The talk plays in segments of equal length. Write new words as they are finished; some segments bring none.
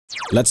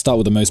Let's start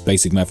with the most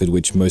basic method,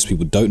 which most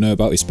people don't know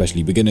about,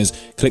 especially beginners.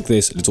 Click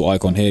this little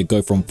icon here,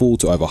 go from full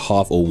to either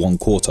half or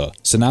 1/4.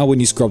 So now when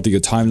you scrub through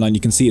your timeline, you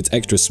can see it's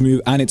extra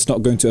smooth and it's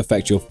not going to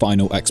affect your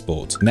final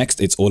export.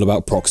 Next, it's all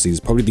about proxies,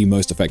 probably the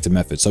most effective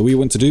method. So what you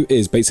want to do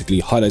is basically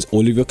highlight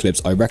all of your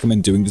clips. I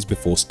recommend doing this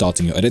before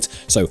starting your edit.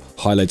 So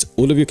highlight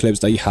all of your clips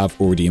that you have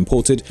already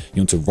imported.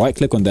 You want to right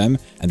click on them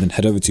and then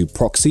head over to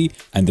proxy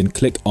and then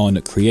click on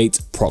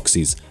create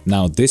proxies.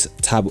 Now this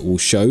tab will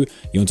show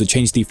you want to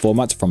change the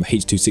format from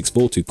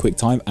H.264 to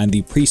QuickTime and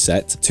the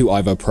preset to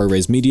either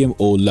ProRes medium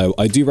or low.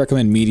 I do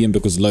recommend medium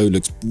because low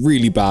looks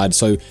really bad,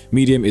 so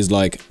medium is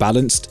like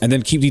balanced. And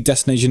then keep the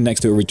destination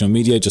next to original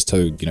media just so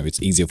you know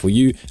it's easier for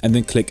you, and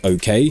then click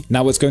OK.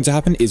 Now what's going to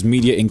happen is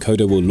media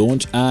encoder will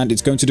launch and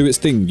it's going to do its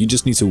thing. You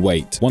just need to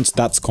wait. Once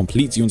that's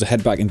complete, you want to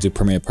head back into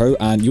Premiere Pro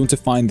and you want to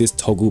find this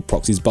toggle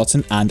proxies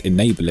button and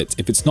enable it.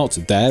 If it's not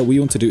there, what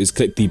you want to do is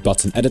click the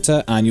button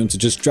editor and you want to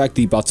just drag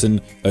the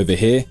button over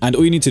here, and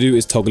all you need to do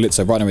is toggle it.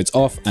 So right now it's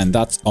off and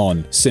that's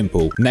on.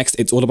 Simple. Next,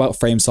 it's all about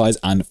frame size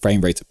and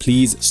frame rate.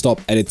 Please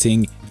stop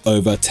editing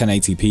over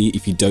 1080p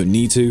if you don't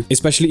need to,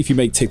 especially if you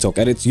make TikTok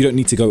edits. You don't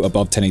need to go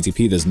above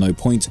 1080p. There's no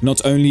point.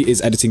 Not only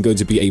is editing going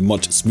to be a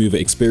much smoother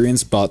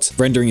experience, but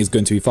rendering is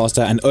going to be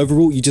faster, and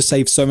overall you just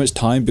save so much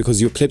time because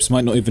your clips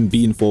might not even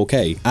be in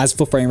 4K. As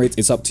for frame rates,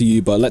 it's up to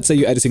you, but let's say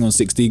you're editing on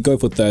 60, go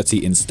for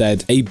 30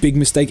 instead. A big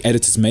mistake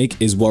editors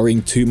make is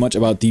worrying too much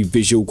about the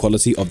visual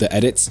quality of the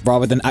edits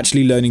rather than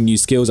actually learning new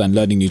skills and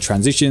learning new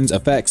transitions,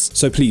 effects.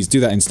 So please do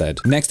that instead.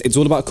 Next, it's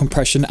all about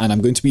compression, and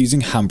I'm going to be using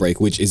Handbrake,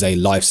 which is a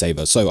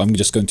lifesaver. So I'm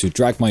just going to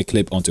drag my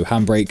clip onto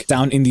Handbrake.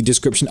 Down in the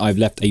description, I've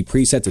left a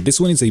preset. This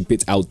one is a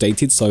bit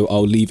outdated, so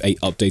I'll leave a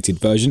updated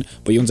version,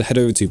 but you want to head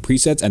over to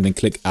presets and then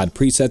click add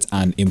preset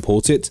and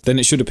import it. Then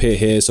it should appear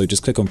here. So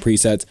just click on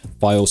preset,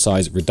 file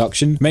size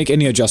reduction, make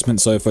any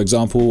adjustments. So for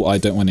example, I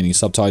don't want any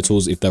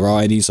subtitles if there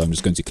are any, so I'm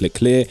just going to click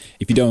clear.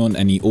 If you don't want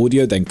any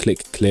audio, then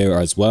click clear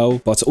as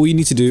well. But all you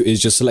need to do is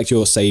just select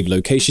your save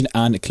location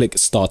and click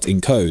start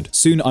encode.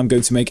 Soon I'm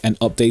going to make an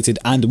updated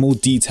and more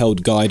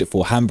detailed guide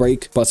for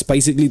Handbrake, but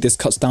basically this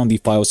cuts down the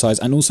file size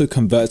and also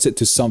converts it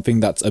to something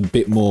that's a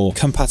bit more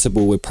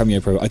compatible with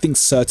Premiere Pro. I think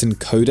certain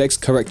codecs,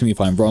 correct me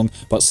if I'm wrong,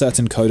 but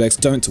certain codecs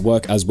don't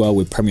work as well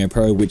with Premiere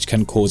Pro, which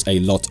can cause a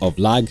lot of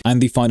lag.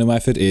 And the final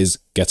method is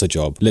get a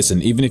job.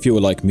 Listen, even if you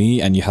were like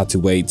me and you had to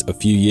wait a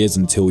few years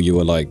until you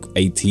were like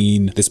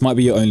 18, this might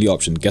be your only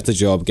option. Get a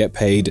job, get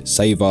paid,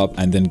 save up,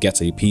 and then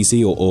get a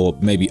PC or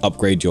maybe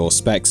upgrade your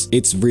specs.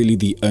 It's really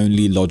the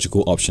only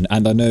logical option.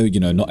 And I know, you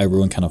know, not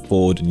everyone can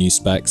afford new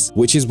specs,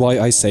 which is why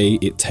I say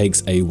it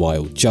takes a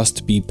while.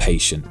 Just be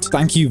patient.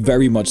 Thank you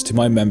very much to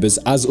my members,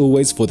 as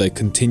always, for their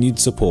continued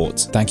support.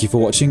 Thank you for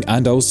watching,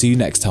 and I'll see you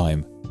next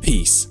time.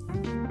 Peace.